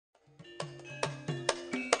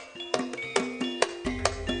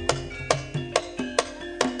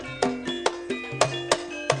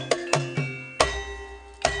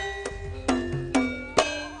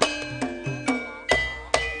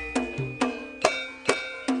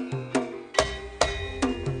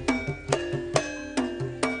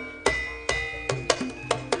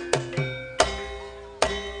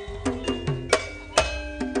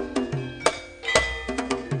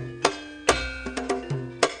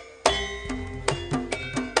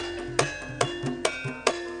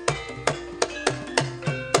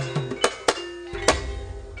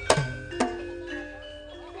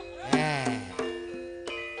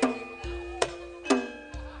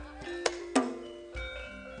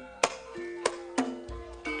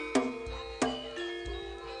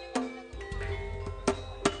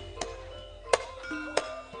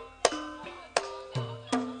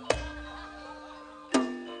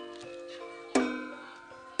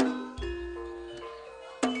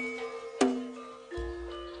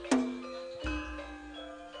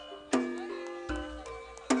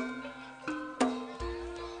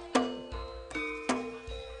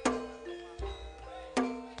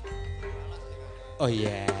Oh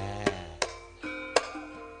iya.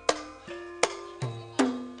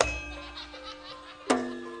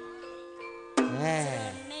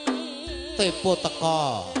 Tipu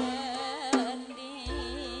teko.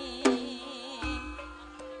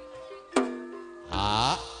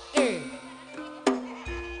 Ha eh.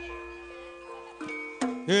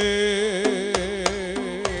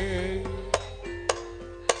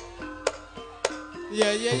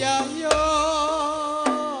 Ya ya ya yo.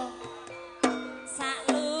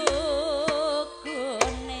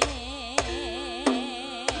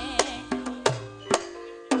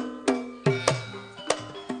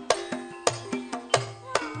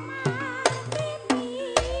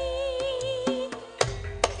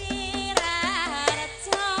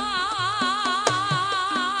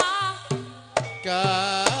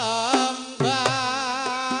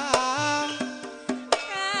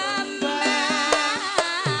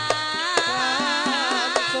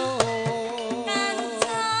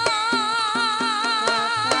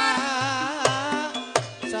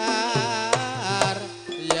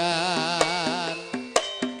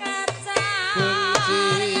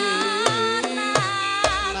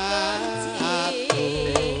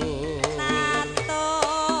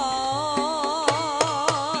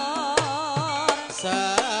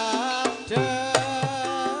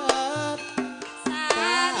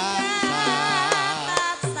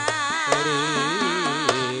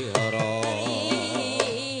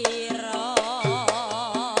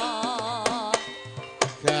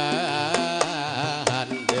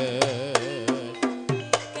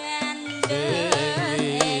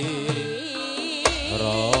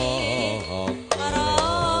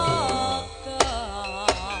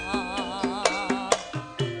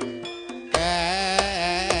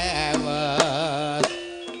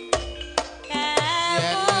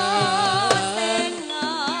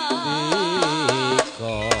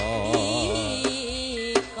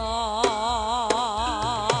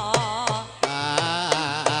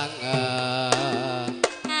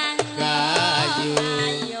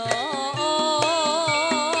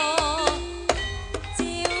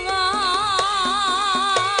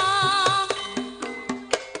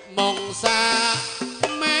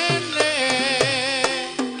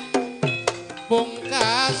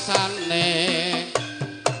 Pungkasane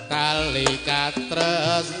kali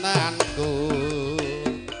katresnanku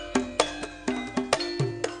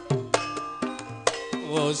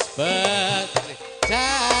wis becane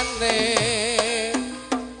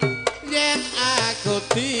yen aku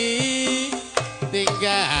ditinggal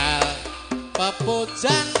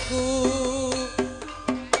pepujanku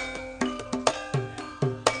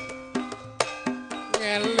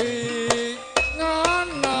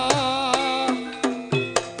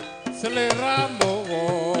seliramu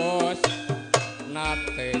wis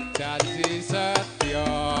nate janji setya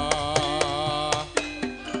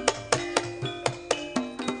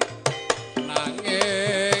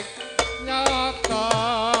nanging nyata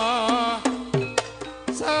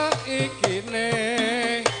saikine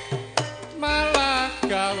malah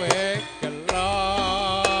gawe gelo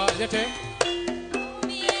ya Dek.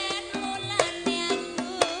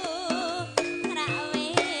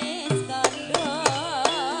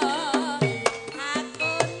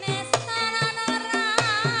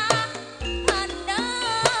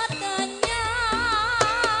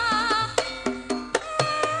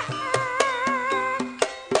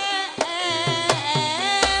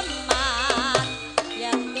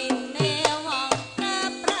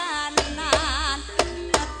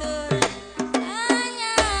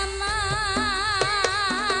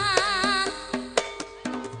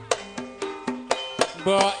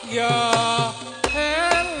 Mbok yo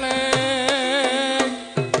eling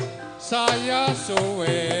saya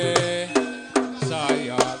suwe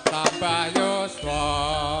saya tambah yuswa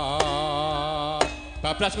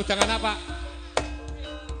bablas kudangan apa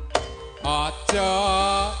aja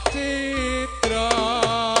citra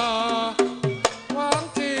wong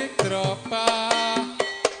citra pa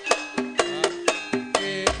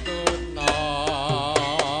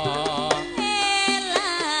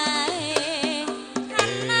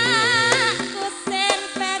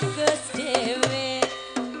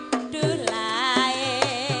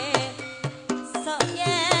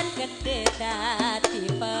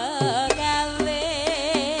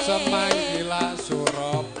Semanggilan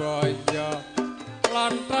Surabaya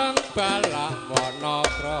lontong balak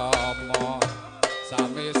Wonokrama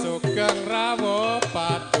sami sugeng rawuh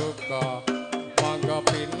paduka monggo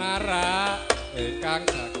pinarak ingkang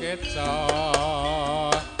saketsa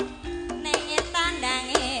nek nyetan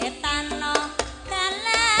ndang etano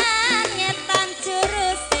dalan nyetan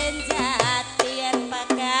jurus senjati yen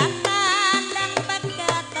pegatan ndang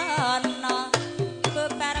pegatono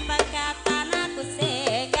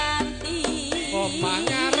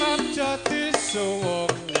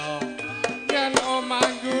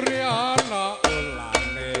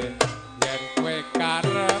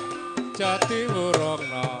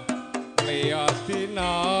sono liya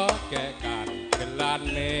dina kekan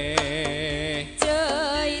gelane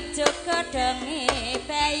Joy jogodonge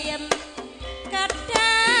bayem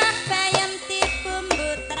kadang bayem tibumbu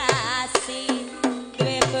trasi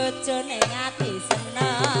duwe bojone ngati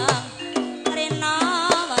seneng